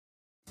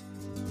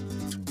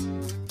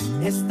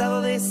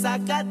Estado de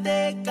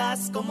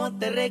Zacatecas, como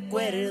te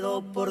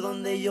recuerdo por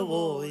donde yo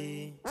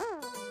voy.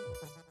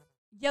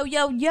 Yo,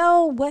 yo,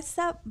 yo, what's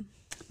up?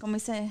 Como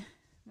dice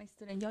my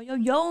student,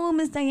 yo,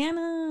 Miss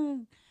Diana.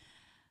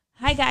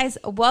 Hi, guys.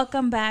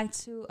 Welcome back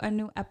to a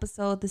new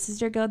episode. This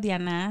is your girl,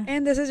 Diana.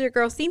 And this is your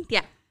girl,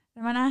 Cynthia.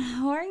 Hermana,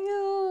 how are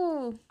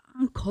you?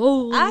 I'm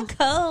cold. I'm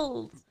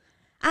cold.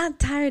 I'm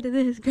tired of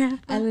this,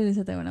 Grandpa. I literally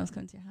said that when I was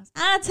coming to your house.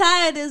 I'm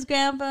tired of this,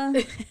 Grandpa.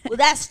 Well,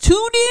 that's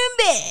too damn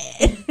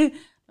bad.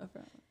 No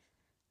problem.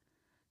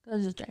 I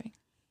was just driving.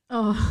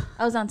 Oh,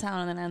 I was downtown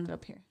and then I ended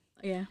up here.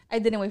 yeah. I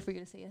didn't wait for you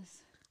to say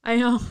yes. I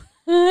know.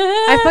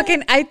 I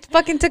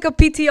fucking took a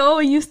PTO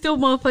and you still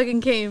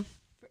motherfucking came.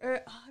 You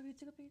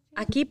took a picture?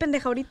 Aquí,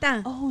 pendeja,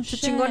 ahorita. Oh, to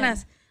shit.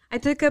 Chingonas. I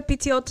took a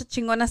PTO to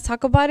Chingonas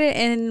talk about it,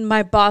 and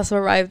my boss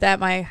arrived at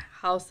my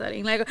house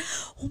setting. Like,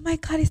 oh my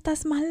God,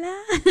 estás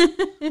mala.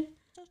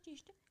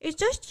 It's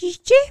just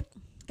chichi.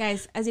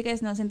 Guys, as you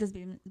guys know, Cynthia's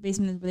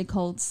basement is really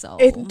cold, so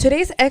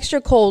Today's extra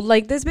cold.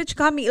 Like, this bitch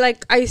got me.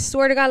 Like, I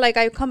swear to God, like,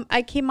 I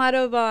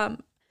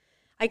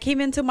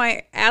came into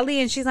my alley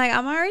and she's like,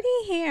 I'm already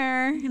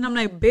here. And I'm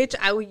like, bitch,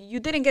 you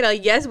didn't get a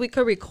yes, we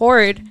could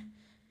record.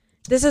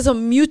 This is a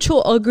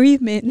mutual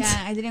agreement.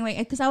 yeah, I didn't wait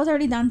because I was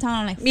already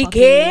downtown. I'm like, ¿Y fuck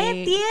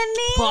qué it. tiene?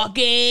 Fuck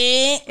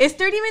it. It's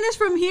 30 minutes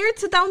from here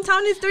to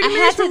downtown. It's 30 I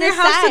minutes had to from your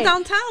house to decide.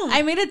 downtown.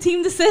 I made a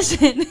team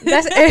decision.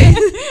 That's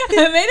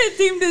I made a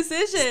team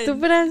decision.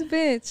 stupid ass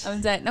bitch.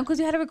 I'm dead. No, because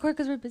you had to record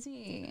because we're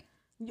busy.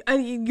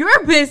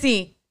 You're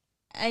busy.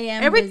 I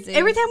am Every busy.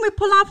 time we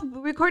pull off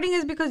recording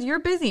is because you're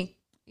busy.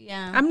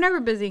 Yeah. I'm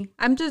never busy.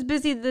 I'm just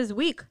busy this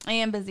week. I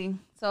am busy.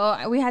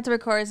 So we had to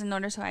record in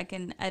order so I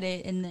can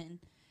edit and then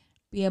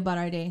be about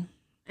our day.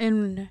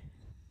 And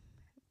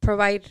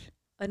provide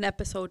an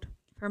episode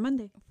for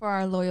Monday, For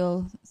our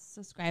loyal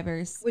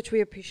subscribers. which we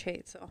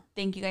appreciate. So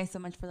Thank you guys so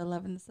much for the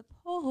love and the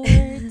support.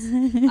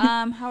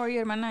 How are you,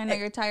 hermana? I know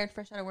you're tired,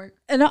 fresh out of work.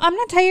 no, I'm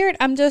not tired.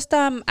 I'm just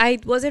I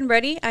wasn't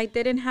ready. I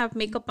didn't have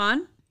makeup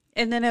on,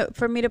 and then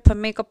for me to put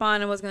makeup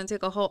on, it was gonna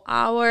take a whole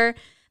hour.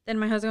 Then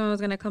my husband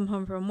was gonna come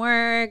home from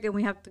work, and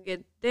we have to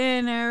get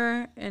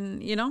dinner,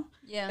 and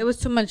Yeah. it was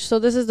too much. So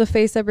this is the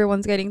face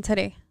everyone's getting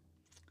today.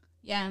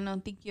 Yeah,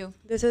 no, thank you.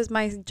 This is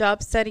my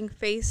job setting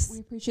face.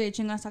 We appreciate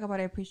Chingas Talk About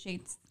It.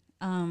 Appreciate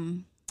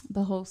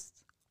the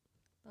host,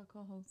 the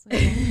co-host. So,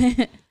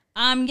 yeah.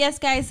 Yes,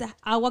 guys.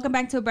 Welcome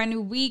back to a brand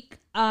new week.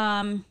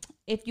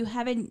 If you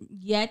haven't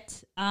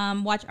yet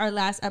watched our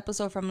last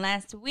episode from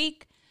last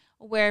week,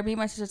 where me and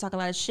my sister talk a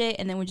lot of shit,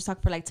 and then we just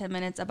talk for like 10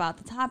 minutes about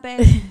the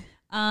topic.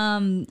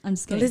 I'm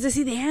just No kidding. les des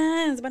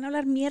ideas, van a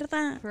hablar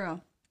mierda. For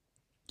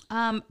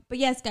real. But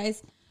yes,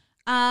 guys.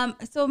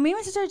 So me and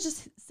my sister are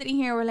just sitting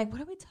here. We're like, what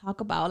do we talk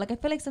about? Like, I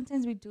feel like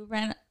sometimes we do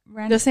random.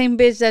 The same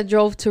bitch that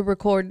drove to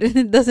record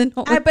doesn't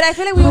know. But I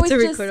feel like we what always to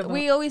record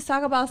about. always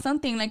talk about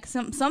something. Like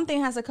something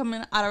has to come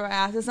out of our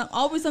asses.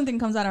 Always something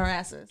comes out of our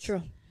asses.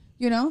 True.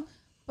 You know.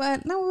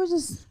 But no, we're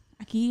just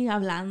aquí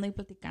hablando y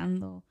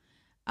platicando.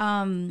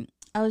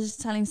 I was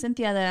just telling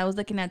Cynthia that I was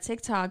looking at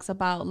TikToks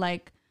about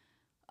like,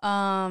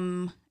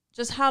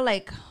 just how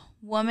like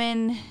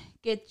women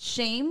get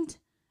shamed.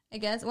 I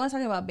guess. Well, I was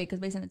talking about Bae because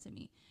Bae sent it to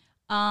me.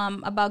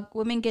 About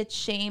women get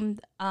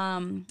shamed.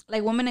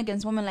 Like women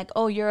against women. Like,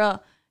 oh, you're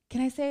a. Can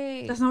I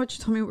say? That's not what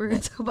you told me we were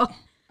going to talk about.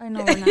 I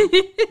know we're not.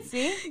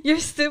 See? You're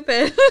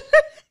stupid.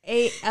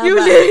 You You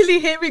literally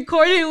hit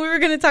recording and we were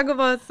going to talk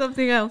about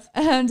something else.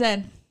 I'm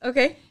dead.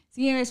 Okay.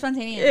 See, you're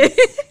spontaneous.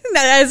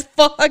 That is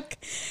fuck.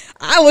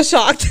 I was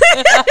shocked.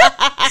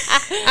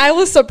 I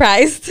was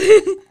surprised.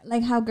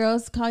 Like how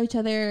girls call each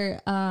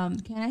other,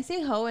 can I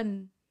say hoe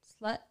and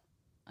slut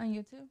on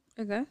YouTube?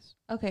 I guess.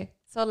 Okay.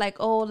 So like,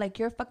 oh, like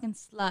you're a fucking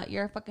slut,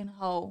 you're a fucking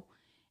hoe.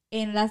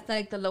 And that's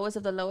like the lowest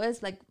of the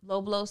lowest, like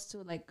low blows to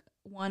like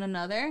one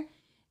another.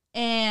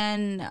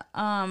 And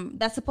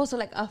that's supposed to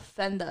like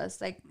offend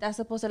us. Like that's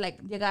supposed to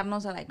like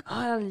llegarnos a like,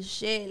 oh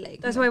shit.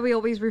 Like That's why we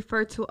always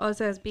refer to us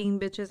as being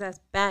bitches as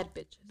bad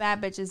bitches.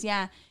 bad bitches,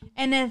 yeah.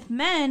 And if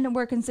men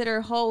were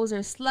considered hoes or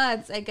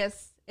sluts, I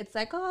guess it's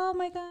like, oh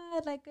my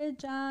God, like good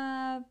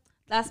job.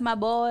 That's my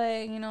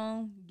boy,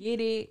 get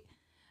it.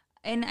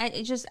 And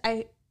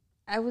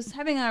I was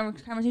having a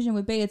conversation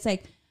with Bae. It's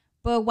like,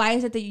 but why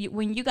is it that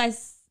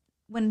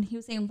when he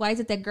was saying, why is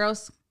it that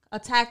girls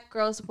attack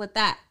girls with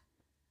that?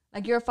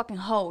 Like, you're a fucking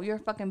hoe. You're a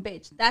fucking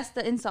bitch. That's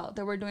the insult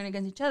that we're doing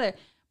against each other.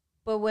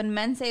 But when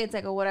men say it's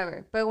like, oh,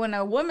 whatever. But when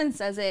a woman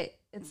says it,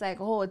 it's like,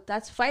 oh,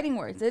 that's fighting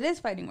words. It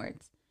is fighting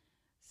words.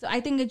 So I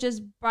think it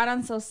just brought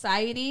on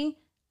society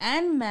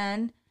and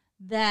men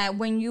that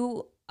when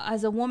you,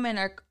 as a woman,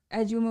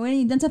 when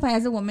you identify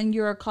as a woman,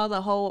 you're called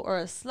a hoe or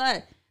a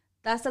slut.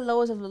 That's the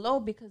lowest of the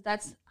low because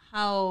that's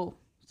how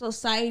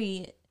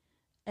society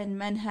and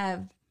men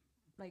have,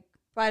 like,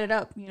 brought it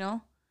up,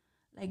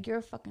 Like, you're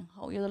a fucking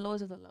hoe. You're the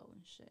lowest of the low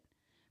and shit.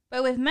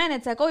 But with men,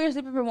 it's like, oh, you're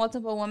sleeping with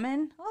multiple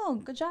women. Oh,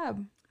 good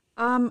job.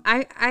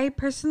 I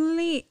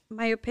personally,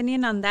 my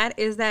opinion on that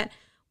is that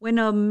when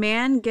a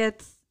man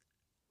gets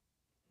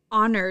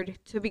honored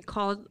to be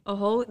called a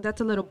hoe, that's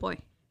a little boy.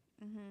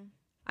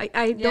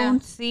 I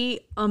don't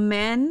see a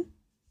man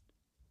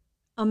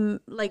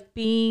like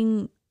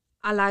being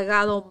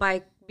halagado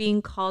by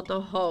being called a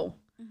hoe.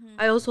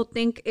 I also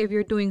think if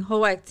you're doing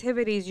hoe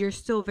activities, you're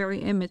still very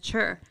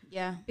immature.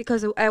 Yeah.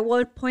 Because at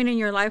what point in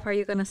your life are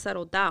you gonna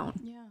settle down?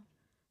 Yeah.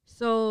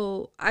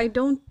 So I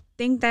don't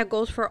think that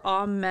goes for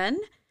all men.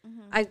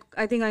 I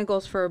think that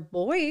goes for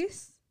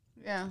boys.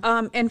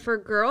 Yeah. And for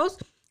girls,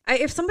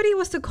 if somebody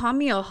was to call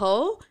me a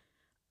hoe,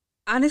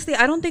 honestly,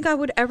 I don't think I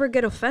would ever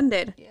get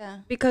offended. Yeah.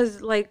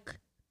 Because like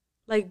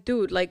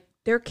dude, like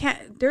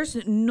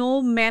there's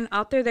no man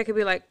out there that could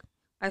be like,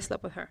 I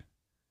slept with her.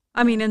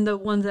 I mean, and the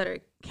ones that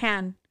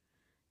can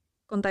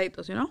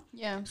contaditos, you know?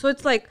 Yeah. So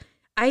it's like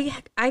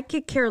I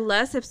could care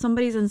less if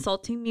somebody's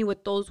insulting me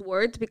with those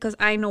words because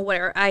I know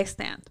where I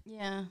stand.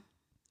 Yeah.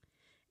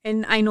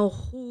 And I know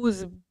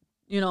who's,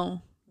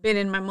 been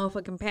in my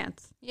motherfucking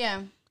pants.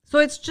 Yeah. So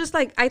it's just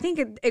like, I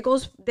think it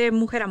goes de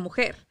mujer a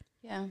mujer.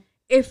 Yeah.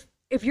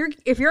 If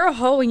you're a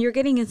hoe and you're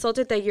getting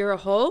insulted that you're a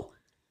hoe,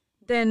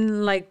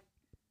 then like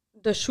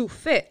the shoe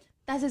fit.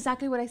 That's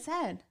exactly what I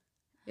said.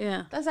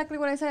 Yeah. That's exactly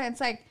what I said.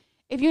 It's like,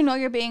 if you know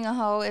you're being a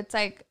hoe, it's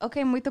like,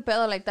 okay, muy tu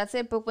pedo, like that's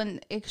it. But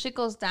when shit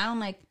goes down,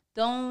 like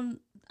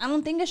I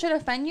don't think it should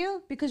offend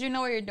you because you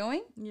know what you're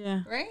doing.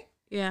 Yeah. Right?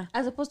 Yeah.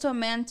 As opposed to a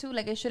man too,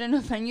 like it shouldn't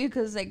offend you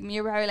because like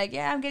you're probably like,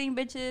 yeah, I'm getting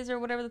bitches or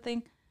whatever the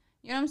thing.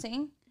 You know what I'm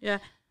saying? Yeah.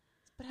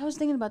 But I was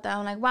thinking about that.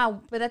 I'm like,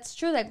 wow, but that's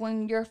true. Like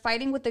when you're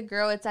fighting with a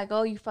girl, it's like,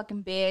 oh, you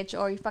fucking bitch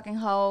or you fucking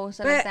hoe,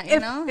 stuff like that. You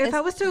know? If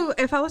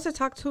I was to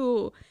talk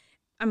to,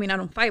 I mean, I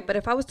don't fight, but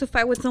if I was to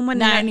fight with someone,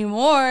 not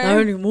anymore. Not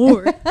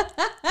anymore.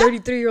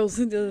 33-year-old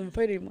Cynthia doesn't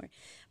fight anymore.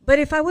 But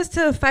if I was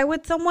to fight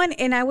with someone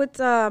and I would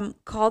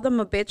call them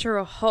a bitch or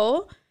a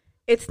hoe,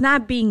 it's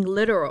not being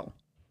literal.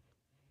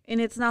 And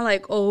it's not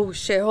like, oh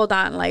shit, hold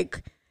on,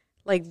 like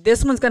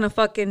this one's gonna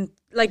fucking,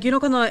 like,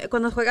 cuando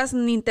juegas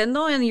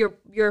Nintendo and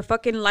your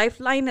fucking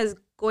lifeline is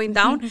going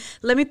down,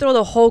 let me throw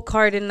the whole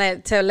card in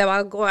that to le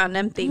va go on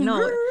empty.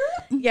 No.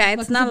 Yeah,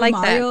 it's not like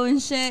Mario that.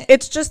 And shit.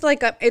 It's just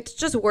like it's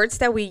just words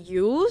that we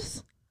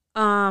use.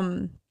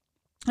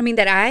 I mean,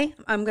 that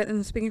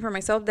I'm speaking for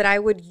myself, that I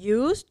would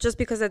use just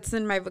because it's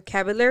in my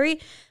vocabulary,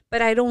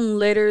 but I don't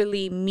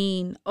literally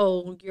mean,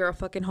 oh, you're a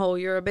fucking hoe,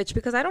 you're a bitch,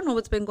 because I don't know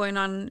what's been going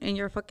on in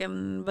your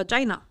fucking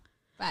vagina.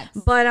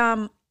 Facts.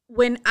 But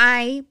when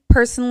I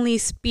personally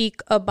speak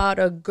about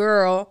a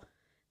girl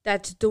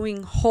that's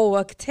doing hoe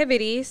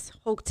activities,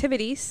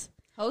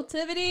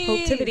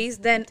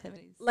 then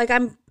like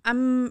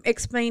I'm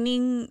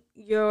explaining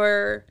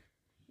your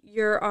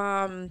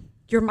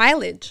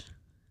mileage.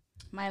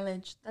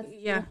 That's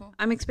Yeah, beautiful.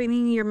 I'm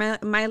explaining your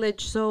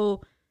mileage.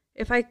 So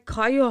if I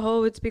call you a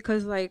hoe, it's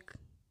because like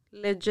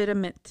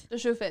legitimate. The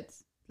shoe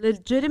fits.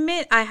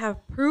 Legitimate. I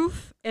have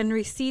proof and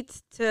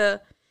receipts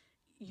to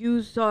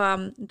use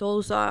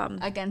those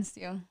Against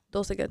you.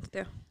 those against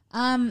you.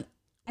 I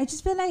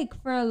just feel like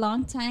for a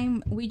long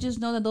time we just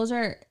know that those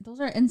are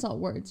insult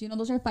words.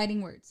 Those are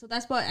fighting words. So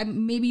that's what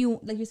maybe you,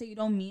 like you say, you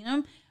don't mean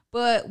them,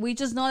 but we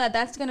just know that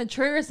that's gonna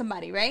trigger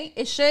somebody, right?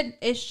 It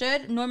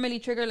should normally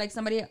trigger like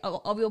somebody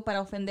obvio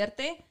para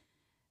ofenderte,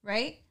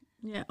 right?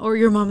 Yeah, or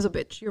your mom's a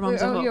bitch. Your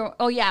mom's a hoe.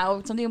 Or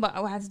something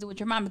about what has to do with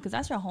your mom because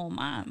that's your whole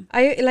mom.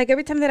 I like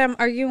every time that I'm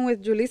arguing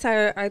with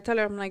Julissa, I tell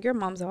her, I'm like, your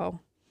mom's a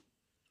hoe.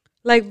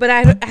 Like, but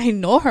I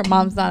know her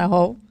mom's not a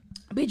hoe.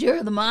 Bitch,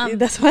 you're the mom.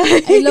 That's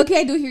why. Hey, look,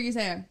 I do hear you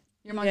say,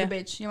 your mom's a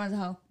bitch. Your mom's a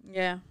hoe.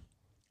 Yeah.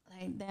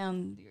 Like,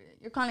 damn,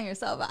 you're calling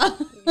yourself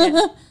out.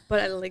 Yeah.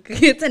 But like,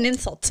 it's an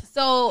insult.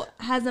 So,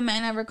 has a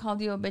man ever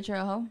called you a bitch or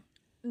a hoe?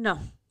 No.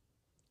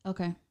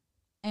 Okay.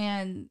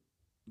 And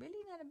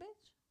really not a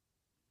bitch?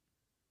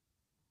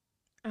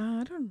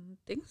 I don't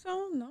think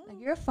so. No. Like,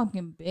 you're a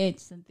fucking bitch,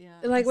 Cynthia.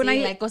 Like, when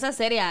like, cosa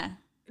seria.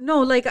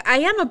 No, like, I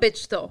am a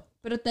bitch though.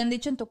 Pero te han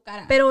dicho en tu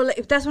cara. Pero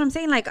like, that's what I'm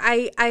saying. Like,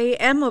 I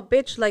am a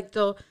bitch. Like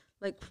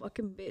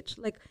fucking bitch.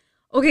 Like,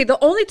 okay, the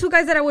only two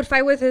guys that I would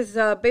fight with is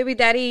baby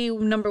daddy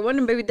number 1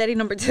 and baby daddy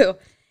number 2.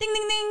 Ding,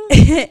 ding,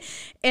 ding.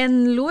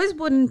 And Louis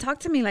wouldn't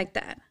talk to me like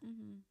that.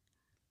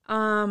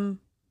 Mm-hmm.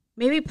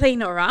 Maybe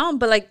playing around,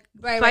 but like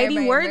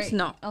fighting words,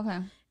 no. Okay.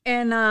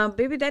 And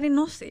baby daddy,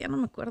 no sé, ya no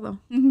me acuerdo.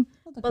 Mm-hmm.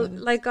 But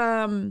like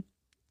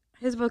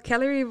his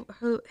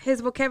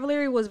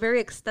vocabulary was very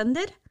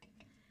extended.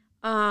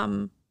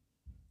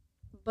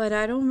 But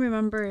I don't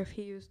remember if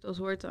he used those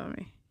words on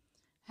me.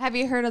 Have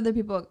you heard other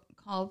people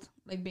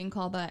being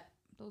called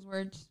those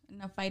words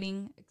in a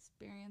fighting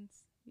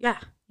experience? Yeah.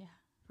 Yeah.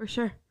 For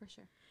sure. For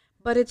sure.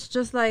 But it's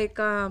just like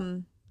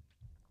they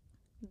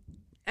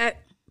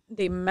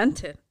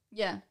meant it.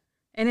 Yeah.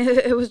 And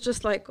it was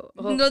just like,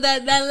 oh. No,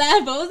 that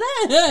laugh. What was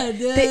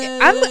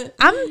that?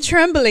 I'm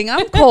trembling.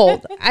 I'm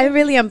cold. I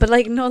really am. But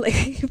like, no,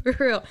 like for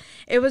real.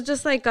 It was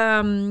just like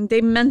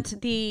they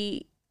meant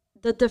the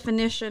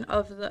definition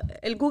of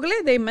el Google.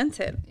 They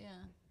meant it.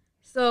 Yeah.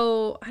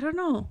 So I don't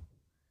know.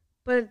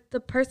 But the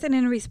person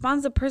in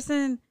response, the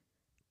person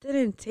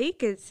didn't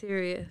take it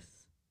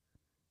serious.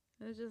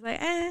 It was just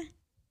like,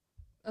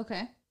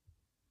 Okay.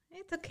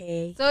 it's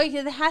okay. So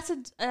it has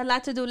a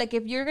lot to do, like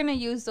if you're gonna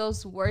use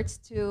those words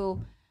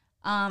to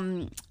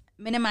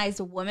minimize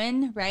a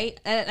woman, right?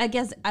 I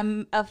guess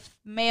I'm a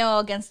male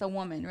against a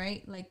woman,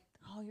 right? Like,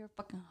 oh, you're a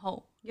fucking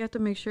hoe. You have to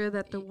make sure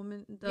that the have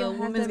woman's to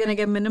gonna make-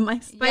 get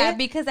minimized by Yeah, it.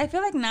 because I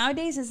feel like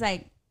nowadays it's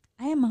like,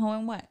 I am a hoe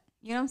and what?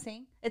 You know what I'm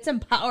saying? It's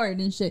empowered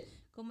and shit.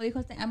 Como dijo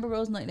este Amber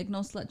Rose, like no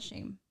slut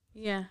shame.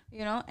 Yeah.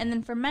 You know? And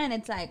then for men,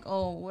 it's like,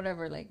 oh,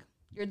 whatever. Like,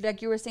 you're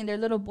like you were saying, they're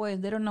little boys.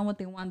 They don't know what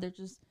they want. They're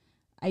just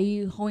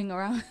ahí hoeing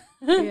around.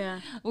 Yeah.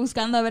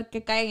 Buscando a ver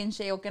qué cae en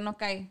shit o qué no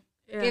cae.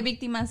 Yeah. Qué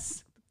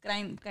víctimas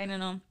kind of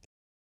know.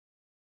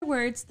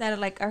 Words that are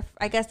like, are,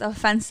 I guess,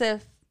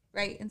 offensive,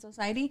 right, in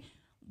society.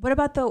 What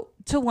about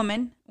to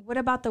women? What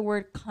about the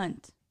word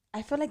cunt?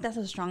 I feel like that's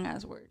a strong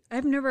ass word.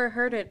 I've never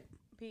heard it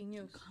being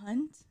used.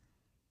 Cunt?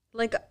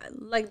 Like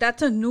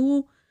that's a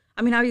new.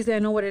 I mean, obviously I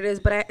know what it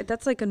is, but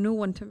that's like a new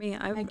one to me.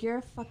 Like, you're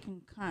a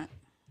fucking cunt.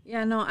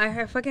 Yeah, no,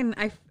 I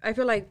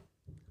feel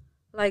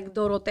like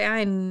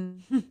Dorotea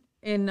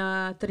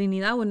in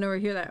Trinidad would never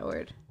hear that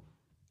word.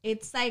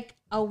 It's like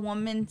a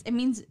woman's, it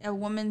means a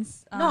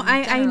woman's No,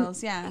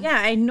 genitals, yeah. Yeah,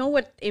 I know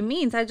what it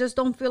means. I just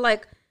don't feel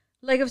like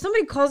if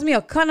somebody calls me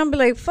a cunt, I'm be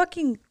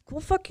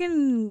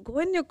like, go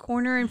in your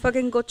corner and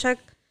fucking go check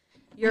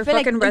your I feel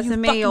fucking like, oh, you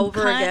resume fucking over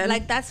cunt. again.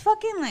 Like, that's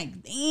fucking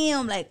like,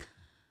 damn, like,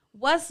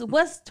 what's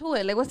to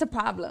it? Like, what's the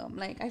problem?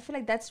 Like, I feel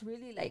like that's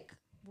really like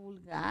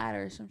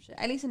vulgar or some shit.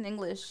 At least in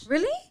English.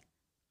 Really?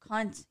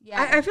 Cunt. Yeah.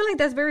 I feel like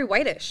that's very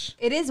whitish.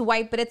 It is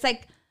white, but it's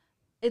like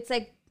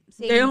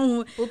saying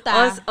Damn,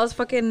 puta. us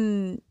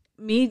fucking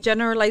me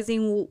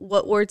generalizing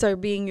what words are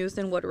being used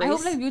in what race. I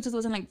hope like YouTube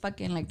wasn't like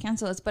fucking like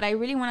cancel us, but I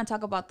really want to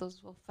talk about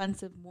those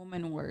offensive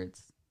woman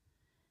words.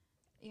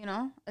 You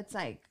know, it's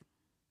like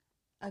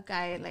a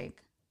guy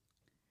like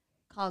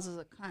calls us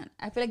a cunt.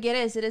 I feel like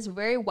it is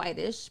very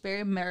whitish, very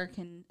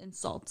American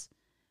insult,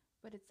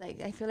 but it's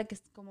like I feel like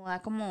it's como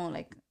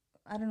like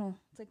I don't know,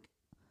 it's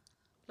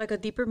like a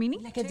deeper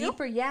meaning. like a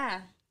deeper,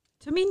 yeah.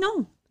 To me,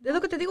 no. Es lo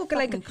que te digo que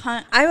like Fucking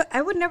cunt.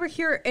 I would never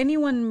hear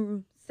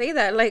anyone say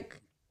that. Like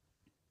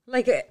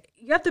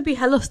you have to be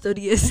hella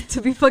studious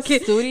to be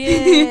fucking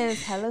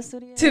Studious, hello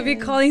studious. to be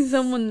calling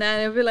someone that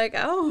and be like,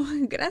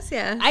 oh,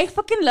 gracias. I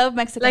fucking love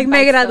Mexican Like,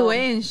 fights. me though.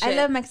 gradué and shit. I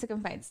love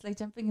Mexican fights. Like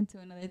jumping into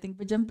another thing,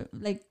 but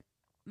like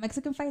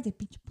Mexican fights, like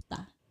pinche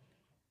puta.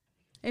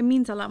 It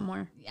means a lot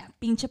more. Yeah,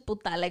 pinche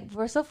puta. Like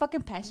we're so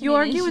fucking passionate. You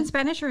argue and in shit.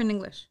 Spanish or in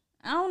English?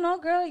 I don't know,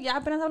 girl. Ya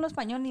apenas hablo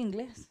español ni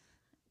inglés.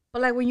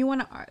 But like when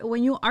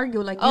you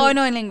argue, like Oh, you,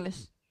 no, in English.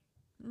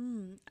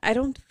 I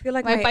don't feel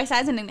like My my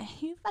paisa is in English.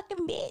 You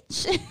fucking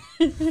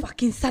bitch.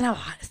 fucking son of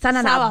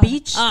a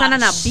beach, son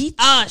of a beach.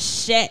 Oh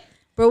shit.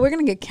 Bro, we're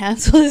gonna get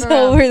canceled For real.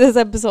 over this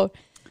episode.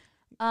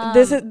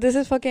 This Um,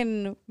 is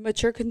fucking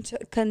mature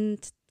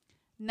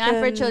not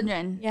for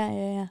children.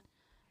 yeah.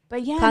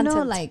 But yeah, Content.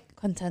 no, like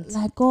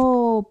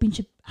oh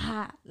pinche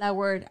that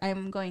word.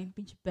 I'm going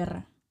pinche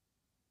perra.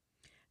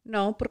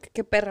 No, porque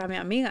qué perra, mi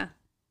amiga.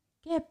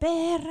 Qué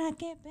perra,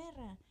 qué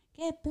perra,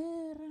 qué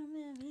perra,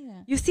 mi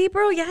amiga. You see,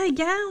 bro, yeah,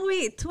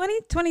 wait,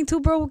 2022,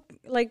 bro,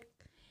 like,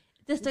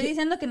 Te estoy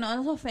diciendo que no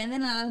nos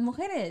ofenden a las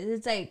mujeres.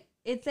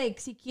 It's like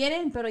si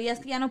quieren, pero ya es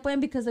que ya no pueden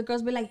because the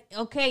girls be like,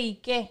 okay, ¿y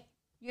qué?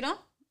 You know?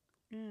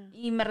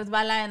 Y me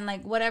resbala and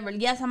like whatever.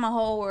 Yes, I'm a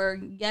hoe or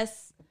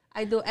yes,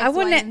 I do X, I Y,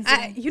 wouldn't,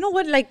 and Z. you know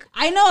what, like,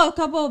 I know a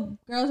couple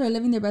of girls are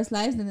living their best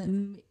lives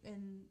and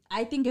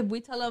I think if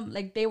we tell them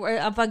like they were,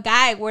 if a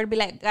guy were to be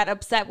like got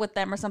upset with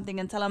them or something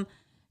and tell them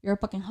you're a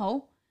fucking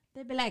hoe,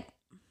 they'd be like,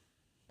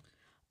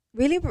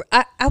 really, bro,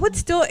 I would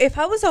still, if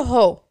I was a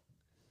hoe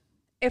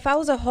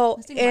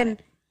Let's think about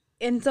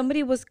and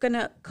somebody was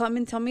gonna come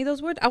and tell me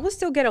those words, I would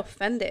still get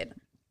offended.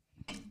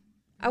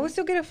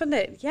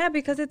 Yeah,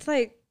 because it's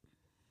like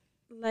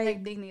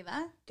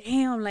dignidad,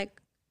 damn, like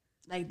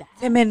that.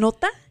 se me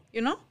nota,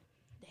 you know?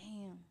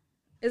 Damn.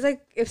 It's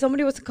like if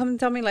somebody was to come and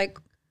tell me like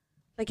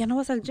ya no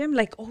vas al gym,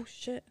 like, oh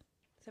shit.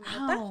 Se me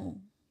nota? Ow.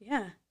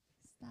 Yeah.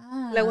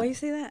 Stop. Like, why you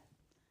say that?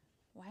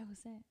 Why was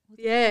that?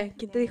 Yeah,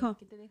 ¿quién te dijo?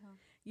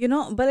 You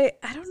know, but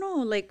I don't know,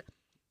 like,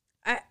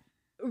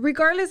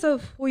 regardless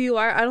of who you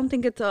are, I don't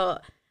think it's un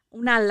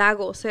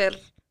halago ser,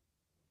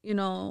 you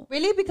know,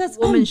 Really? Because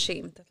woman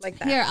shamed like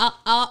that. here,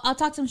 I'll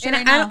talk some shit And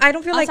right now. I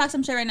don't feel I'll like talk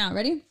some shit right now.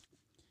 Ready?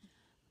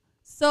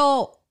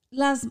 So,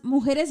 las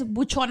mujeres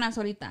buchonas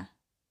ahorita,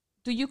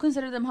 do you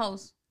consider them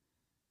hoes?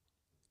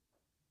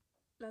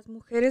 las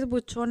mujeres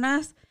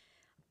buchonas.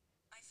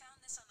 I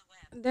found this on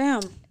the web.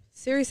 Damn,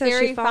 Siri says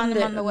Siri she found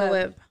it on the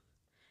web.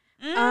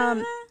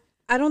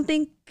 I don't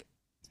think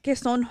que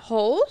son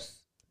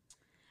hoes.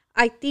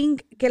 I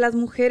think que las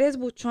mujeres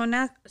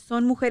buchonas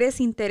son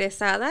mujeres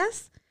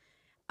interesadas,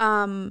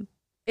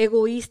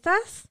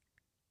 egoístas,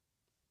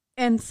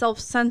 and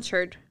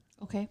self-centered.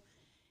 Okay.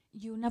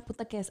 Y una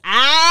puta que es.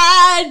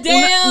 Ah,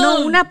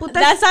 damn. una puta-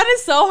 That sounded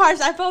so harsh.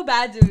 I felt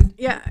bad, dude.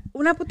 Yeah,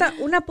 una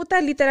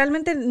puta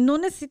literalmente no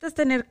necesitas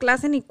tener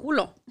clase ni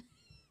culo.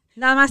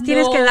 Nada más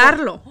tienes que No.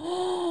 darlo.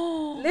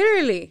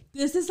 Literally.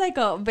 This is like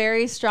a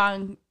very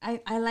strong.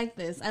 I like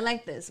this. I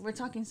like this. We're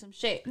talking some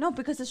shit. No,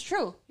 because it's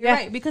true. You're Yeah.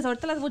 right. Because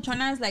ahorita las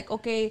buchonas, like,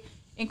 okay,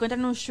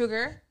 encuentran un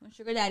sugar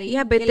daddy.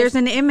 Yeah, but que there's les-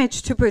 an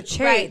image to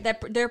portray. right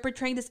that they're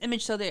portraying this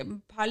image, so they're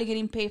probably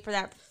getting paid for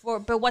that.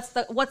 But what's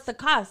the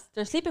cost?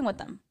 They're sleeping with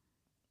them.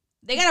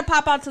 They gotta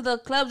pop out to the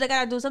clubs. They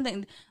gotta do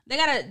something. They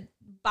gotta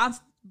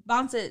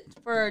bounce it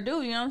for a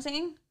dude. You know what I'm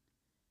saying?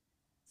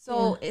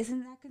 So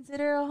isn't that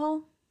considered a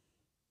hoe?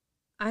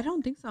 I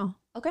don't think so.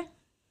 Okay,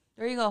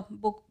 there you go.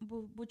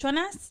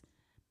 Buchonas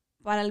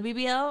para el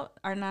BBL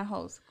are not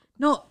hoes.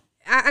 No,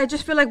 I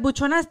just feel like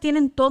buchonas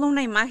tienen toda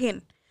una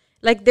imagen.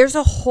 Like there's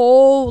a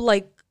whole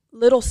like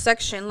little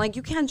section. Like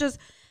you can't just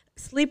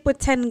sleep with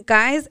 10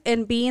 guys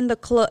and be in the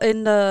club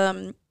in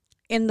the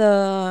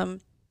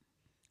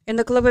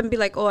club and be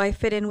like, oh, I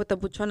fit in with the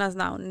buchonas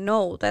now.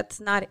 No, that's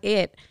not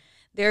it.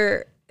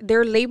 They're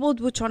labeled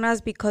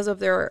buchonas because of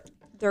their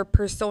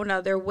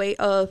persona, their way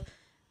of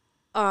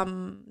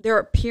their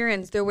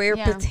appearance, their way of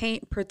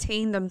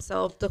pertain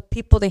themselves, the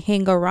people they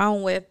hang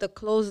around with, the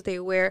clothes they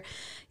wear.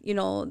 You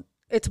know,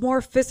 it's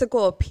more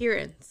physical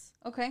appearance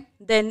Okay.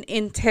 than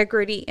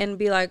integrity and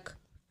be like,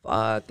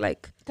 fuck,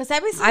 like. Because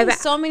I've been seeing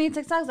so many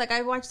TikToks. Like,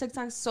 I watch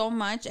TikToks so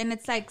much, and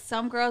it's like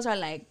some girls are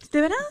like,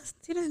 ¿De veras?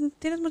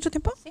 ¿Tienes mucho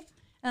tiempo? ¿sí?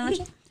 En la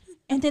noche.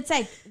 And it's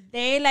like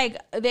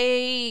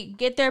they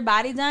get their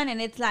body done,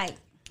 and it's like,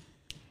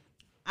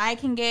 I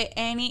can get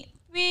any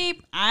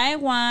beep I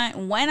want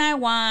when I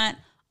want.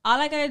 All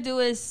I gotta do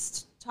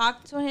is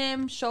talk to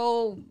him,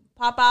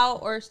 pop out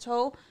or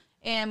show,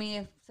 and I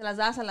mean, if se las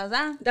da, se las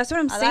da. That's what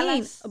I'm A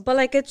saying. darlas. But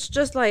like, it's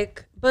just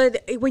like,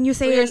 but when you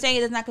So say you're saying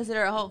it does not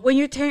consider a hoe. when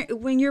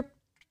you're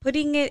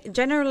putting it,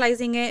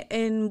 generalizing it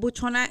in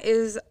buchona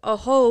is a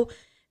hoe,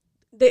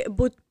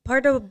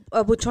 part of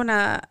a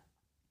buchona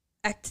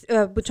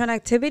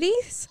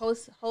activities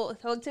Hoe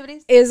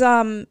activities.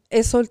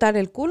 es soltar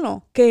el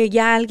culo que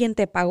ya alguien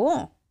te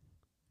pagó.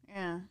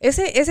 Yeah.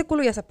 Ese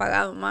culo ya se ha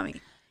pagado, mami.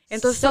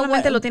 Entonces So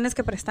solamente what- lo tienes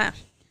que prestar.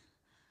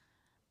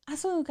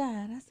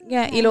 Azúcar.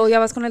 Yeah, y luego ya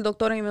vas con el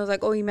doctor y me was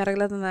like, oh, y me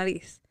arreglas la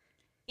nariz.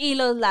 Y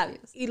los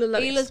labios. Y los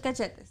labios. Y los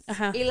cachetes.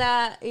 Ajá. Y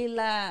la.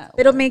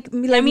 Pero a mí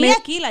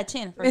aquí la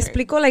chin. for me sure.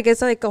 explico, like,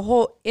 it's like a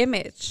whole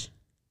image.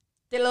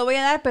 Te lo voy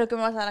a dar, pero ¿qué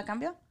me vas a dar a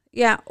cambio?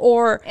 Yeah,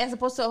 or As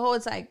opposed to a hoe,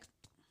 it's like,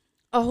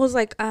 a who's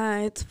like,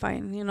 it's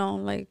fine, you know,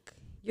 like,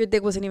 your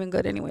dick wasn't even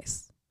good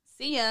anyways.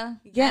 see ya.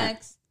 Yeah.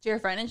 Next. To your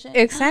friend and shit.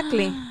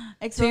 Exactly.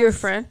 Exposed. To your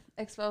friend.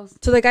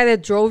 Exposed. To the guy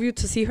that drove you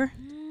to see her.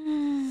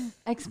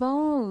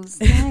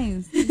 Exposed.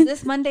 Nice.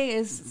 This Monday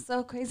is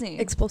so crazy.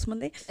 Exposed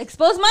Monday.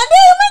 Exposed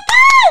Monday. Oh my god!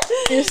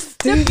 Yes.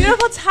 It's a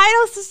beautiful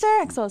title, sister.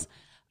 Exposed.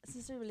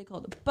 Sister really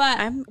cold. But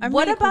I'm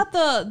what really about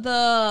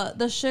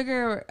the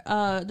sugar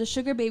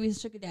babies,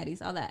 sugar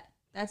daddies, all that?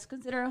 That's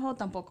considered a hoe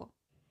tampoco.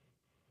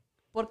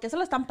 Porque se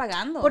lo están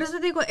pagando. Por eso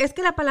digo, es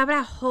que la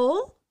palabra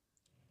hoe,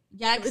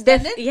 ya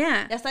extended.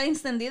 yeah, Ya está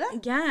extendida.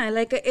 yeah,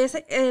 like,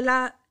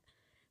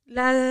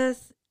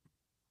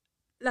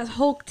 las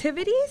hoe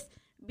activities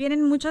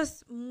vienen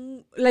muchas,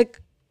 like,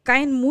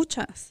 caen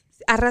muchas.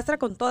 Arrastra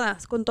con toda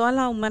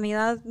la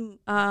humanidad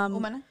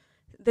Humana.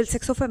 del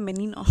sexo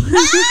femenino.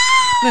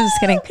 No, I'm just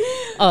kidding.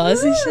 Oh,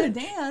 sí, shit.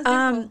 Damn.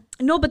 That's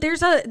No, but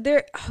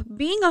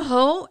being a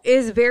hoe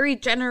is very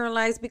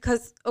generalized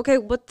because, okay,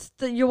 what's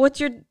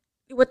your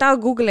without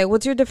Google it,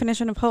 what's your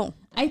definition of hoe?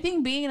 I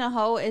think being a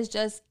hoe is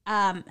just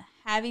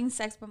having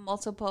sex with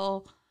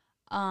multiple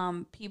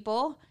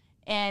people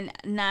and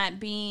not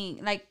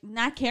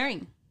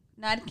caring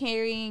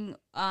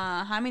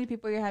how many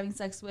people you're having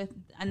sex with,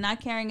 and not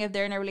caring if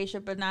they're in a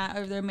relationship or not,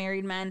 or if they're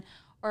married men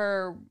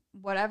or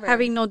whatever.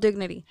 Having no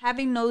dignity.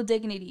 Having no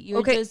dignity.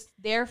 You're just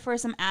there for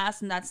some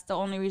ass, and that's the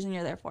only reason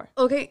you're there for.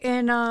 Okay,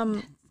 and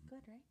Good,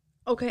 right?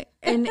 okay,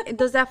 and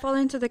does that fall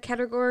into the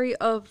category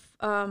of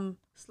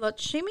slut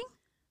shaming?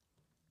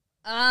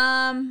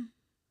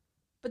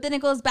 But then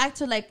it goes back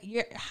to like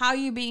how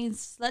you being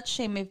slut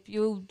shame if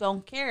you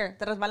don't care.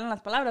 Te resbalan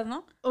las palabras,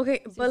 ¿no?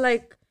 Okay, but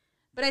like,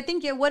 But I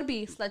think it would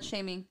be slut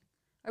shaming.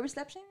 Are we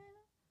slut shaming right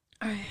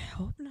now? I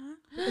hope not,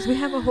 because we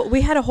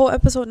had a whole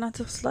episode not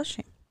to slut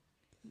shame.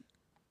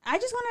 I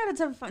just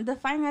wanted to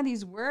define all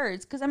these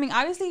words because I mean,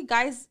 obviously,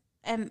 guys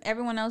and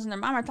everyone else and their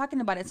mom are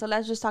talking about it. So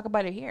let's just talk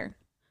about it here.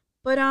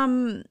 But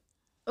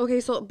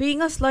okay, so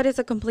being a slut is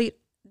a complete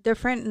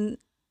different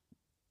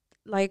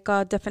like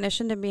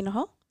definition than being a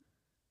hoe.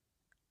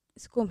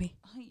 School me.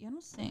 Ay, yo no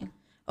sé.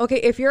 Okay,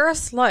 if you're a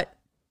slut,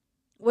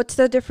 what's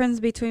the difference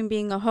between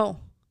being a hoe?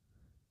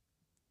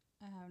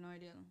 I have no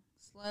idea.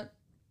 Slut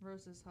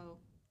versus hoe.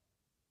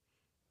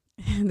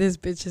 This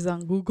bitch is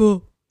on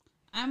Google.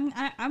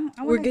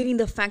 We're getting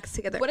the facts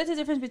together. What is the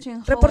difference between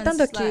hoe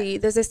Reportando and aquí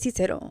slut? desde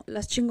Cicero,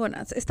 las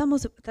chingonas.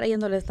 Estamos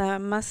trayéndoles la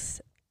más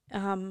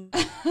Someone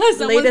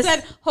latest-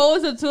 said hoe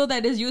is a tool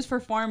that is used for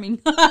farming.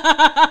 What?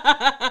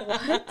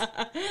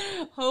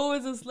 Hoe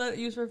is a slut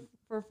used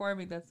for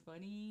farming. That's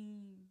funny.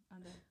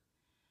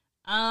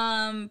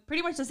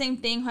 Pretty much the same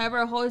thing. However,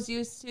 a hoe is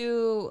used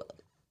to,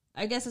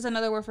 I guess it's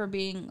another word for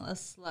being a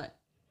slut.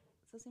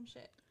 It's the same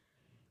shit.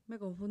 Me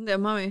confunde,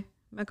 mami.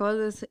 Me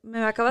acabas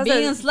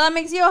Being a de slut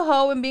makes you a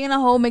hoe, and being a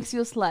hoe makes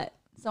you a slut.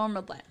 So I'm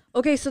real glad.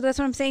 Okay, so that's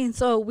what I'm saying.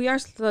 So we are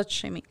slut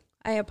shaming.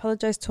 I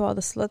apologize to all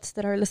the sluts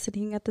that are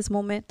listening at this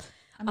moment.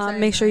 I'm sorry,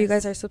 Make sure you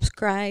guys are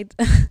subscribed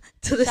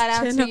to this Shout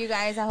out channel. to you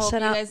guys. I hope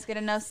Shout you out. guys get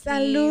enough sleep.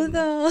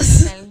 Saludos.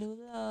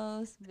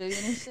 Saludos.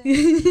 Vivian and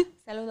shit.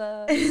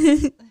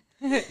 Saludos.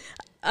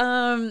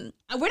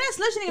 We're not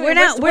slushing it. We're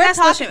not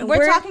slushing.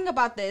 We're talking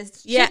about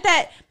this Yeah. shit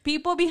that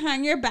people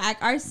behind your back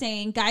are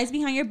saying. Guys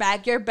behind your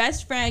back, your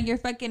best friend, your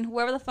fucking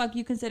whoever the fuck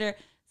you consider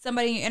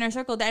somebody in your inner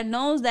circle that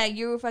knows that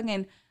you're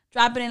fucking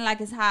dropping in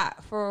like it's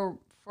hot for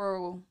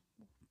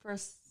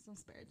some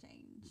spare change.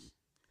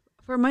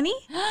 For money?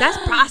 That's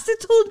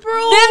prostitute,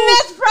 bro. Then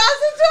that's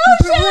prostitution.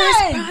 Bro,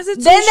 that's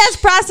prostitution. Then that's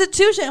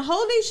prostitution.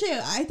 Holy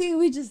shit! I think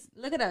we just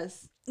look at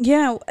us.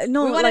 Yeah,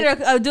 no. We wanted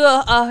to do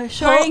a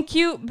short and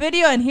cute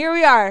video, and here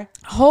we are.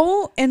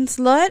 Hoe and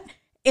slut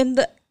in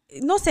the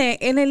no sé,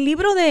 en el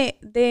libro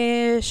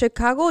de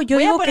Chicago, yo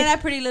Voy a digo poner que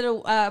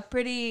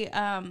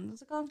a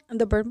what's it called?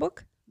 the burn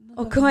book.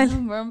 Oh, come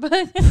on. What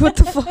What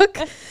the fuck?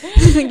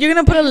 You're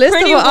gonna put a list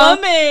Pretty of all.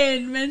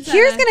 Woman.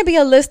 Here's gonna be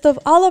a list of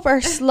all of our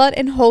slut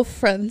and hoe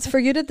friends for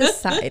you to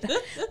decide.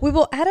 We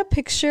will add a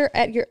picture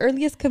at your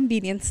earliest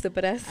convenience,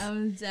 stupid ass.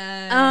 I'm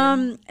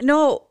done.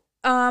 No.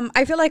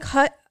 I feel like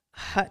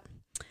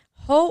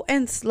hoe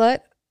and slut.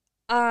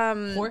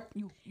 Whore?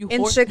 You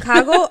In whore?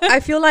 Chicago,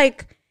 I feel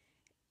like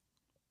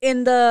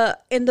in the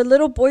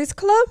little boys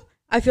club,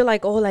 I feel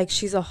like, oh, like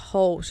she's a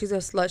hoe, she's a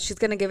slut, she's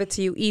gonna give it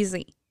to you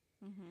easy.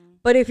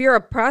 But if you're a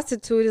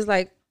prostitute, it's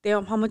like,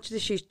 damn, how much did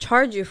she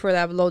charge you for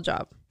that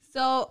blowjob?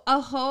 So a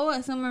hoe,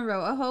 as someone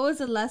wrote, a hoe is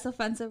a less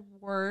offensive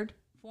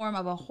form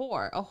of a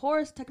whore. A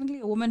whore is technically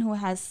a woman who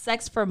has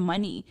sex for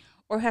money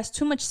or has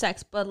too much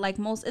sex, but like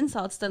most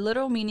insults, the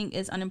literal meaning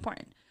is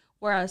unimportant.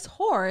 Whereas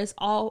whore is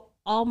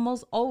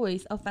almost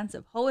always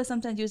offensive. Hoe is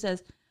sometimes used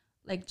as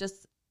like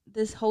just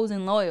this hoes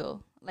ain't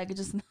loyal. Like it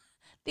just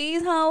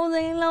these hoes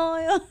ain't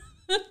loyal.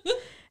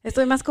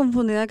 Estoy más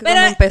confundida que Pero-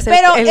 cuando empecé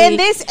pero in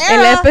this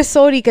el era-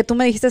 episodio y que tú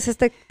me dijiste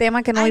este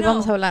tema que no I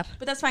íbamos know, a hablar.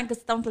 But that's fine because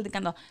estamos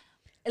platicando.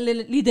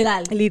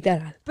 Literal.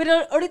 Literal. Pero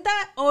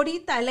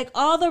ahorita, like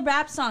all the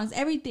rap songs,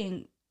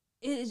 everything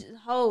is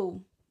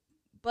hoe.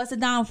 Bust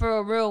it down for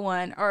a real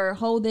one. Or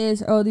hold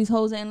this, or these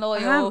hoes ain't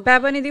loyal. Ajá,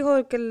 Bad Bunny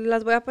dijo que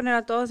las voy a poner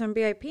a todos en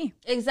VIP.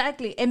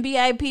 Exactly. En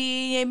VIP,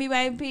 en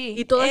VIP.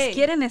 Y todas Ey.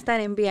 quieren estar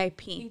en Y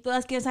VIP.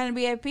 todas quieren estar en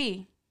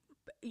VIP.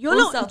 You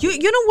know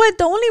what?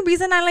 The only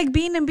reason I like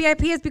being in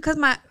VIP is because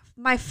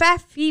my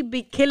fat feet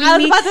be killing I was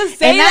me, about to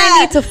say and that.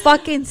 I need to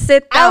fucking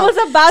sit down. I was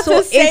about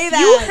to say if that.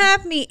 you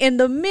have me in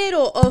the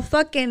middle of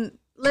fucking,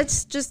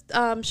 let's just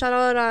shout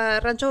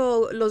out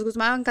Rancho Los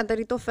Guzman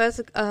Cantarito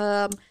Fest,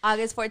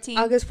 August 14.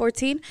 August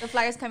 14. The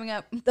flyer's coming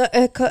up.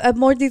 The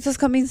more details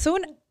coming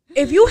soon.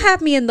 If you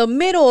have me in the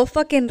middle of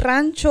fucking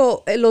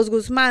Rancho Los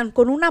Guzman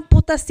con una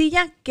puta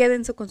silla,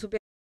 quédense con su pie.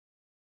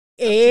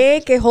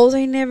 Que hoes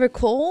ain't never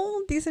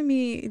cold. Dice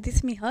mi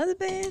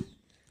husband.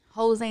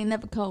 Hoes ain't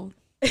never cold.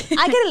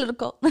 I get a little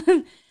cold.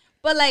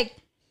 But like,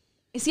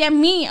 si a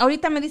mí,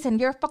 ahorita me dicen,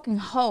 you're a fucking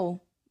hoe.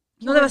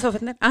 No te vas a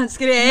ofender. No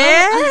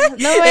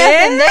me voy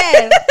a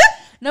ofender.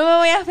 No me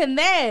voy a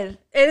ofender.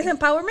 ¿Eres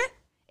empowerment?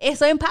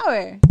 Soy en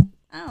power.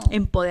 Oh.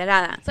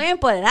 Empoderada. Soy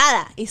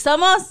empoderada. Y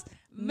somos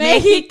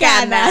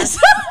mexicanas.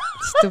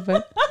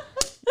 Stupid.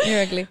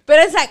 You're ugly.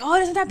 Pero es like, oh,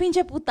 eres una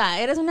pinche puta.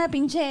 Eres una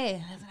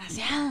pinche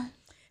desgraciada.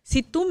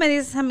 Si tú me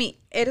dices a mí,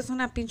 eres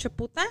una pinche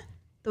puta,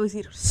 te voy a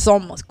decir,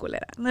 somos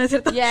culera. ¿No es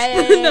cierto?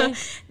 Yeah.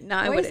 No, I Why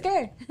are you wouldn't.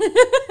 scared?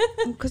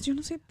 Because yo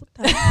no soy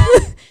puta.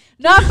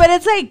 No, but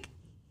it's like,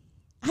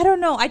 I don't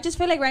know. I just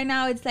feel like right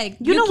now it's like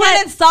you know can't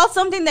what? insult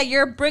something that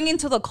you're bringing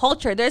to the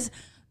culture.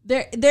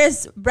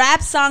 There's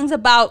rap songs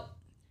about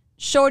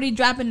shorty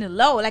dropping it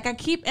low. Like I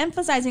keep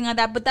emphasizing on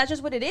that, but that's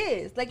just what it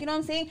is. Like you know what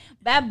I'm saying?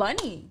 Bad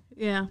Bunny,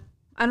 Yeah.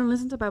 I don't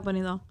listen to Bad Bunny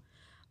though.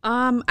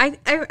 I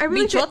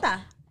really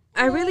Bichota.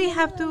 I really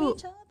have to.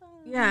 Bichota.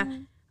 Yeah.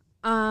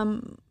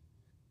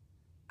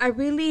 I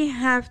really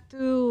have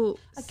to.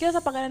 ¿A qué vas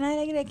a pagar al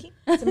aire aquí?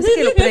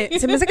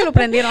 Se me hace que lo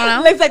prendieron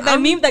now. Looks like that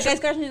meme that guy's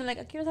crashing. Like,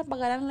 ¿a qué vas a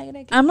pagar al aire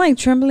aquí? I'm like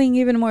trembling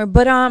even more.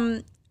 But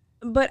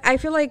I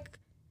feel like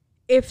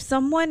if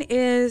someone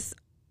is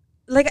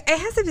like, it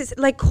has to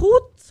be like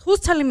who's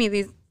telling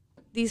me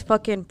these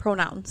fucking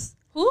pronouns?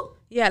 Who?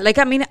 Yeah, like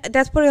I mean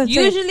that's what I'm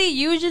saying.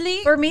 Usually,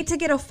 For me to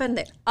get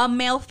offended. a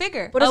male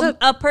figure. What is it?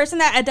 A person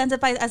that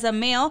identifies as a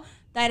male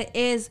that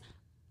is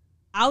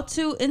out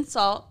to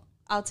insult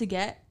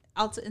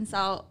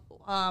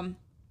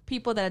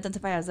people that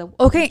identify as a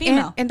Okay,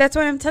 female. and that's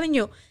what I'm telling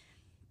you.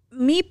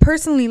 Me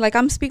personally, like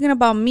I'm speaking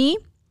about me.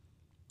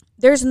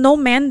 There's no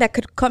man that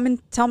could come and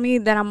tell me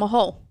that I'm a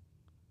hoe.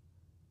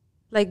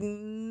 Like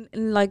en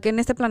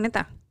este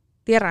planeta,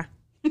 Tierra.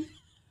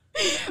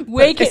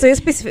 Güey, que- Estoy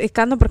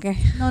especificando porque.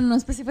 No,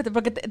 específicamente,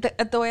 porque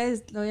te voy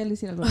a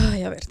decir algo.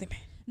 Ay, a ver, dime.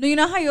 No, you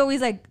know how you always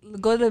like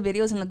go to the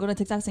videos and like, go to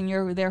TikToks and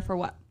you're there for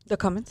what? The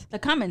comments. The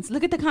comments.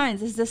 Look at the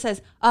comments. This just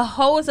says, a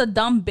hoe is a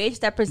dumb bitch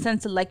that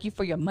pretends to like you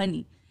for your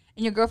money.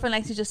 And your girlfriend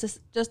likes you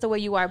just the way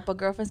you are, but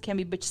girlfriends can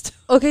be bitches too.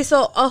 Okay,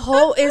 so a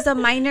hoe is a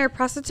minor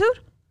prostitute?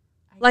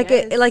 Like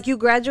guess. like you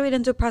graduate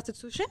into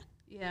prostitution?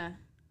 Yeah.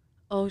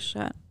 Oh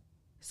shit.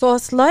 So a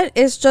slut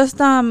is just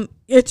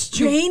it's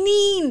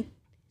training.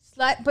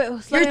 Slut,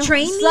 but You're and,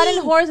 training. Slut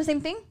and whore is the same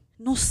thing.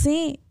 No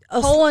sé.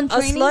 Hoe in A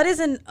training? slut is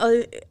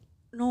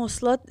no, a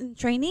slut in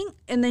training,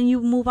 and then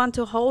you move on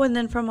to hoe, and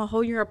then from a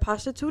hoe you're a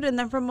prostitute, and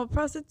then from a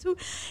prostitute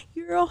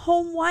you're a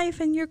home wife,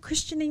 and you're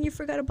Christian, and you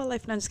forgot about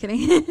life. No, I'm just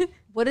kidding.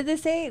 What did they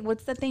say?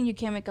 What's the thing you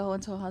can't make a hoe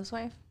into a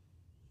housewife?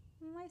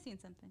 I've seen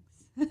some things.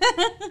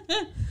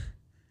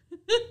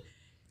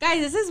 Guys,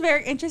 this is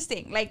very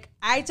interesting. Like,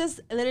 I just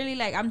literally,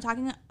 like, we're not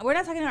talking we're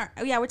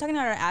talking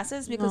about our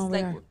asses because,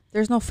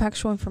 there's no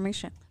factual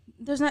information.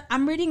 there's not,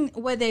 I'm reading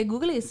what the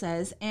Google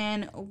says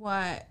and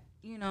what,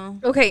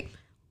 Okay,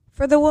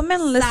 for the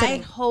women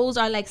listening, side holes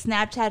are like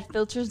Snapchat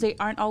filters. They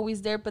aren't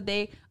always there, but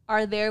they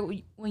are there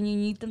when you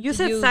need them. you to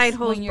said use side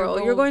holes, when bro.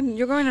 broke.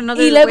 You're going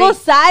another Y way. luego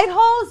side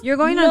holes. You're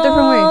going a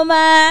different way. No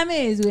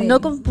mames, güey.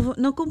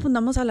 No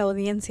confundamos a la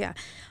audiencia.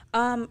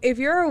 If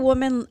you're a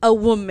woman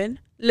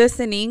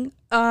listening,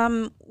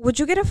 would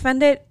you get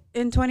offended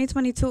in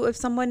 2022 if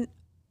someone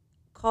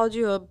called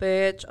you a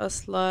bitch, a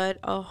slut,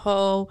 a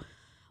hoe,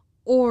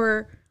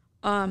 or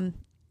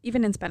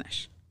even in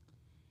Spanish?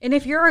 And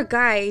if you're a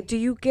guy, do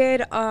you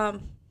get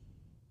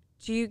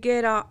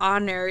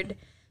honored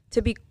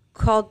to be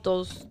called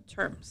those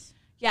terms?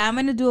 Yeah, I'm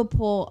gonna do a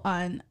poll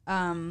on.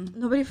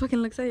 Nobody fucking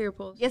looks at your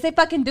polls. Yes, I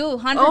fucking do.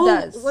 100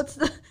 does. What's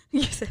the?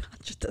 You said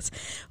 100 does.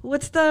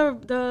 What's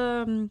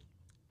the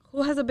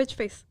who has a bitch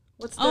face?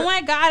 What's the? Oh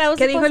my god, I was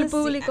 ¿Qué dijo el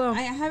supposed to see. público?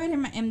 I have it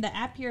in the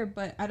app here,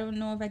 but I don't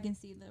know if I can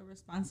see the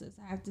responses.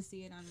 I have to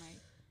see it on my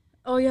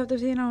Oh, you have to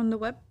see it on the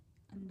web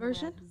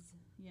version. webs.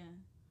 Yeah.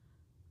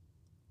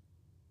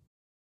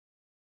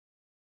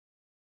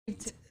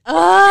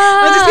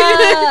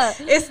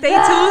 Stay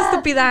tuned,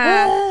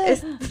 estúpida.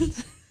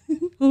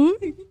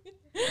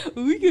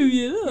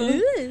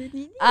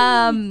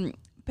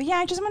 But yeah,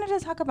 I just wanted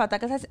to talk about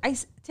that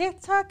because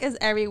TikTok is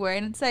everywhere,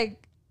 and it's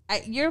like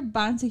you're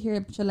bound to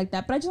hear shit like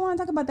that. But I just want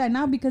to talk about that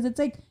now because it's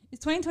like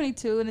it's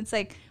 2022, and it's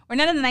like we're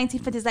not in the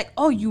 1950s. Like,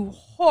 oh, you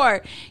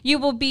whore, you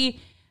will be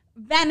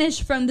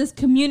vanished from this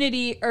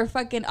community or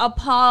fucking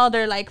appalled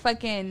or like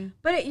fucking.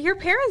 But your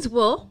parents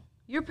will.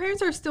 Your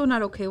parents are still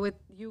not okay with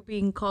you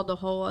being called a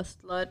hoe, a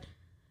slut,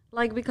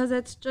 like because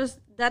it's just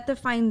that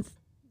defines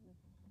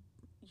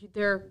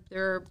their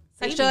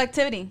Sexual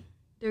activity.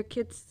 their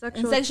kids' And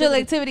sexual sexual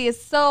activity is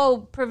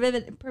so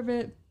prohibited.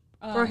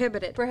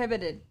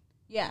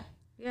 Yeah.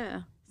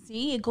 Yeah.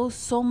 See, it goes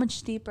so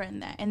much deeper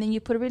in that. And then you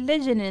put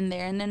religion in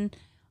there and then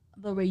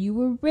the way you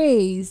were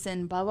raised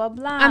and blah blah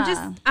blah.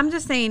 I'm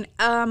just saying,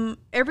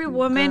 every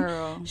woman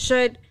Girl.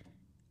 should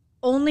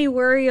only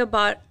worry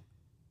about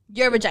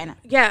Your vagina.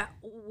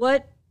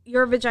 what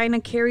your vagina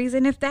carries,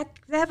 and if that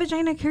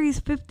vagina carries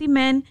 50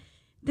 men,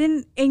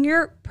 then and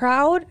you're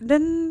proud,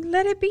 then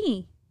let it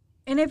be.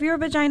 And if your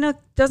vagina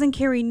doesn't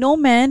carry no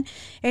men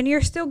and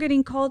you're still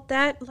getting called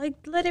that, like,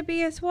 let it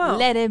be as well.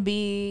 Let it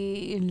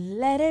be.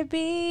 Let it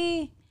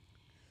be.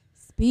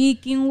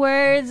 Speaking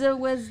words of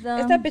wisdom.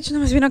 Esta bitch no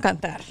me vino a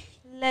cantar.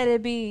 Let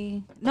it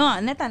be. No,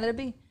 neta, let it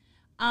be.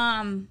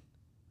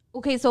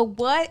 Okay, so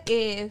what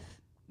if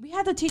we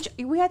had to teach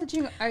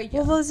our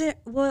What was it?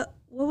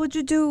 What would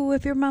you do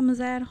if your mom was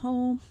at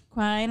home?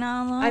 crying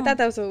all alone? I thought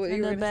that was what you From were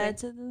the going bed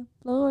to say. to the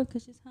floor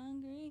because she's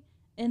hungry.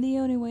 And the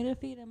only way to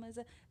feed him is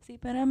to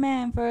sleep with a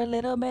man for a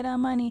little bit of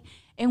money.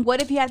 And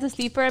what if you have to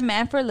sleep for a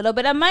man for a little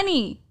bit of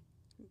money?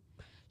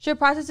 Should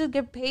prostitutes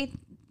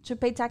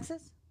should pay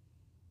taxes?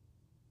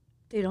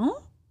 They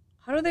don't?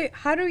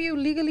 How do you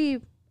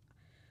legally...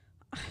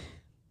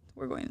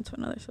 We're going into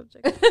another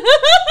subject.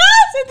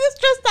 This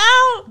stressed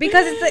out.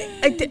 Because it's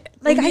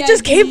like I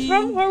just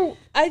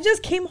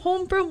came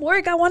home from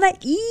work. I want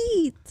to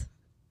eat.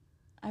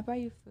 I brought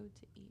you food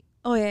to eat.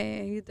 Oh,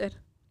 yeah, you did.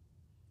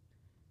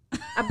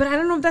 But I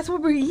don't know if that's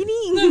what we're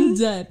eating. I'm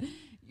dead.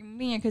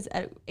 Me and your kids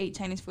ate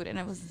Chinese food and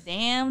it was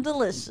damn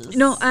delicious.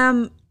 No,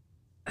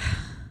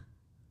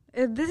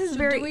 this is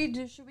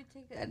Should we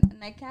take a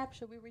nightcap?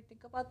 Should we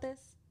rethink about this?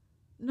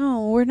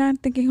 No, we're not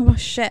thinking about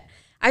shit.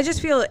 I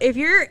just feel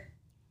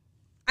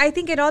I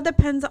think it all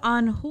depends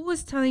on who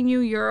is telling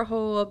you you're a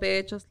hoe, a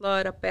bitch, a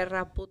slut, a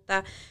perra,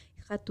 puta,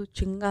 hija tu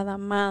chingada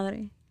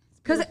madre.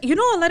 Because you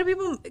know,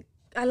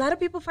 a lot of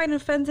people find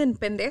offense in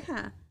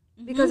pendeja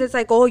because it's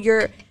like, oh,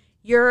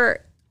 you're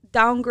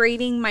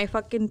downgrading my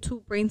fucking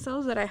 2 brain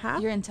cells that I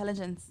have. Your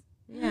intelligence.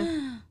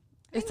 Yeah.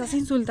 Estás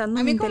insultando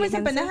I mi mean, como dice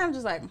inteligencia. pendeja, I'm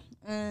just like,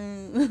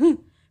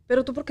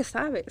 Pero tú porque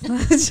sabes.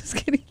 Just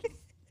kidding.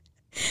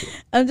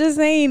 I'm just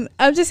saying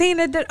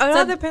that it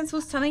all depends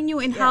who's telling you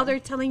and how they're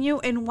telling you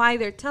and why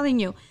they're telling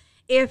you.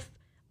 If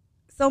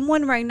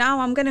someone right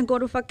now, I'm gonna go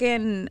to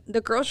fucking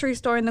the grocery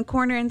store in the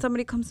corner and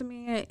somebody comes to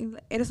me,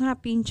 eres una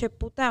pinche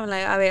puta. I'm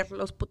like, a ver,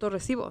 los putos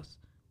recibos.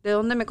 ¿De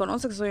dónde me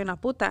conoces que soy una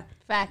puta?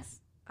 facts.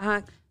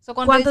 Ajá. So,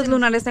 cuando ¿Cuántos dicen-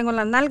 lunares tengo en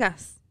las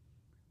nalgas?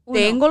 Uno.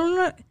 Tengo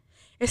lunares.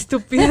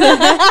 Estúpida.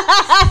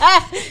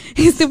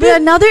 Estúpida.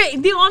 Now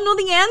they all know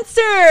the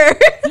answer.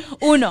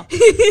 Uno.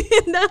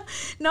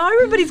 now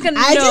everybody's gonna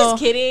know. I'm just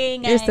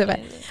kidding. You're stupid.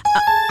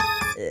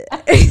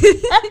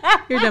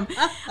 You're dumb.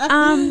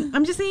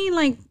 I'm just saying,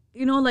 like,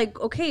 you know, like,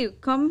 okay,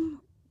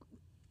 come,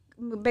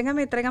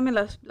 véngame, tráigame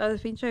las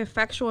pinche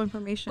factual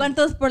information.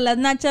 ¿Cuántos por las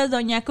nachas,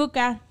 doña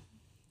Cuca?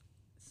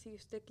 Si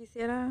usted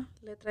quisiera,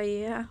 le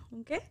traía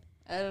un qué?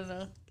 I don't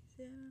know.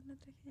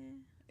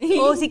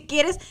 O si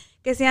quieres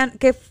que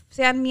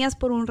sean mías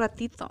por un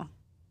ratito.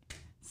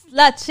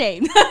 Slut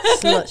shame.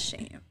 Slut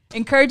shame.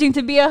 Encouraging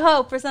to be a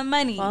hoe for some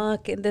money.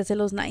 Fuck, desde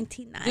los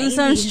 1990s. Do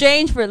some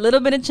strange for a little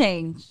bit of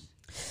change.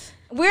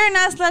 We're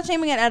not slut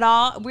shaming it at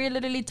all. We're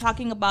literally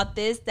talking about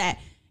this, that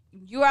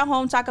you at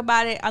home talk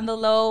about it on the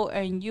low,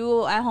 and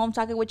you at home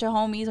talking with your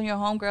homies and your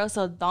homegirls.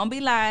 So don't be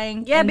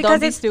lying. Yeah, and because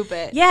don't be it's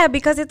stupid. Yeah,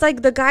 because it's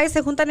like the guys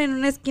se juntan en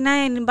una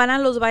esquina and van a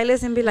los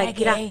bailes and be like,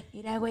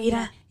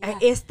 mira,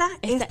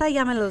 esta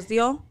ya me los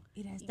dio.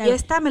 Y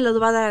esta me los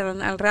va a dar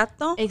al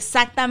rato.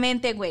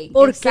 Exactamente, güey.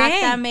 ¿Por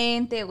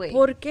Exactamente, güey.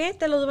 ¿Por qué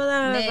te los va a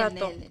dar al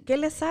rato? ¿Qué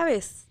le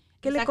sabes?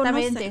 ¿Qué le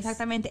conoces?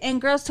 Exactamente.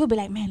 And girls too be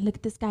like, man, look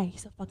at this guy.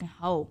 He's a fucking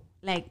hoe.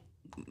 Like,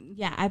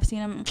 yeah, I've seen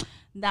him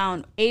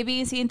down A,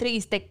 B, C, and 3 y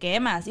te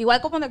quemas.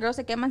 Igual como the girls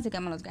se queman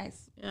los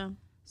guys. Yeah.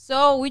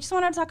 So we just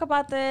want to talk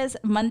about this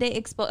Monday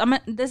Expose.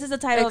 This is the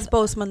title.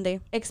 Expose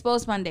Monday.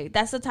 Expose Monday.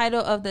 That's the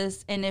title of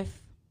this. And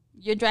if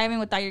you're driving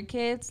without your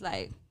kids,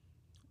 like,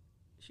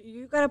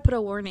 you gotta put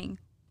a warning.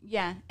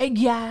 yeah,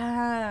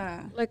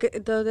 yeah. Like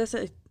there's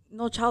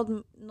no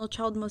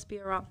child must be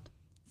around.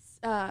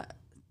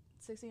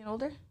 16 and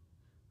older.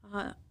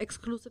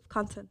 Exclusive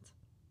content.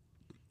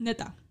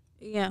 Neta.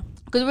 Yeah.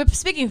 Because we're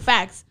speaking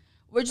facts.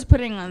 We're just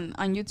putting on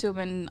YouTube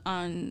and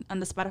on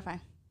the Spotify.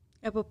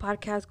 Apple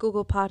Podcasts,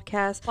 Google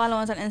Podcasts. Follow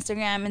us on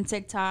Instagram and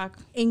TikTok.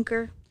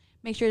 Anchor.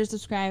 Make sure to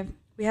subscribe.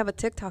 We have a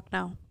TikTok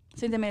now.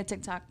 Cynthia made a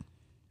TikTok.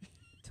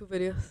 2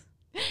 videos.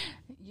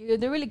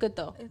 They're really good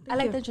though. I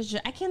like that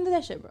shit. I can't do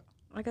that shit, bro.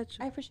 I got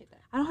you. I appreciate that.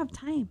 I don't have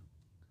time.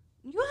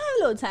 You have a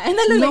little time.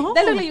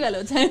 That look like you have a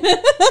little time.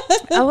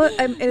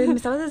 Me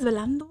estaba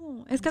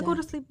desvelando. Es que I go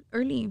to sleep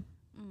early.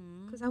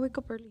 Because I wake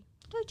up early.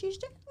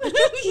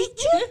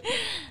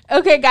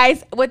 Okay,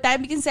 guys. With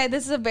that being said,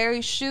 this is a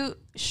very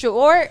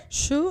short.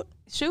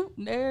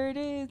 There it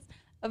is.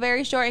 A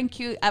very short and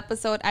cute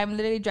episode. I'm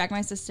literally dragging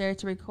my sister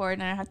to record,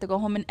 and I have to go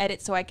home and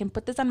edit so I can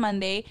put this on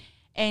Monday.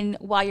 And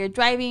while you're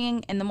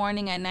driving in the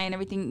morning, at night, and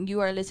everything, you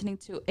are listening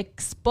to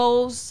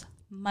Expose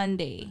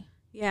Monday.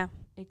 Yeah.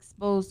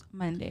 Expose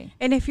Monday.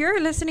 And if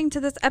you're listening to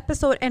this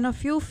episode and a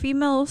few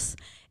females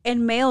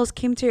and males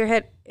came to your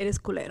head, it is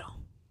culero.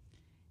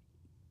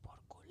 Por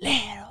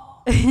culero.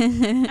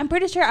 I'm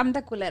pretty sure I'm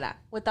the culera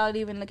without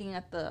even looking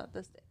at the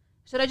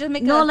should I just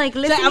make no, like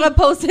listening, I'm gonna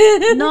post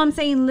it. No, I'm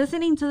saying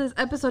listening to this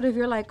episode, if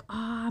you're like,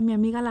 mi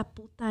amiga la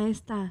puta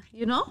esta,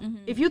 you know?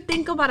 If you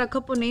think about a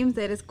couple names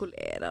that is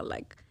culera,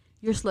 like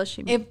you're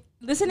slushing. If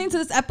listening to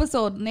this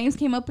episode, names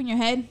came up in your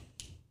head,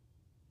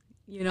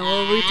 you know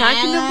what we're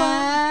talking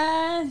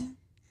about.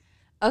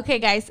 Okay,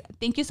 guys,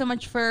 thank you so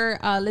much for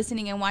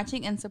listening and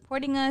watching and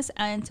supporting us.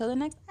 Until the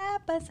next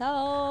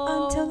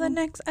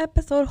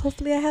episode.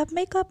 Hopefully I have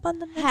makeup on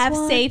the next one. Have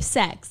safe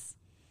sex.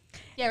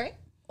 Yeah, right?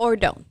 Or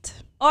don't.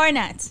 Or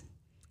not.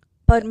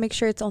 But make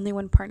sure it's only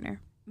one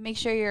partner. Make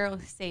sure you're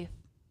safe.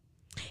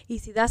 Y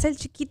si das el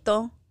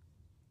chiquito.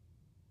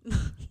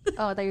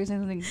 Oh, I thought you were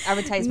saying something.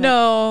 Advertisement.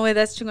 No,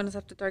 that's Chingonas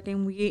After Dark,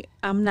 and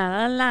I'm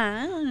not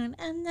alone.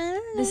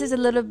 This is a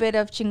little bit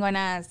of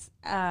Chingonas.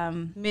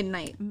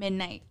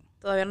 Midnight.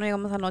 Todavía no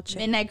llegamos a noche.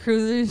 Midnight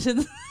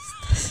cruisers.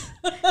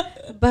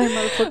 Bye,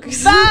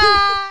 motherfuckers.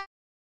 Bye.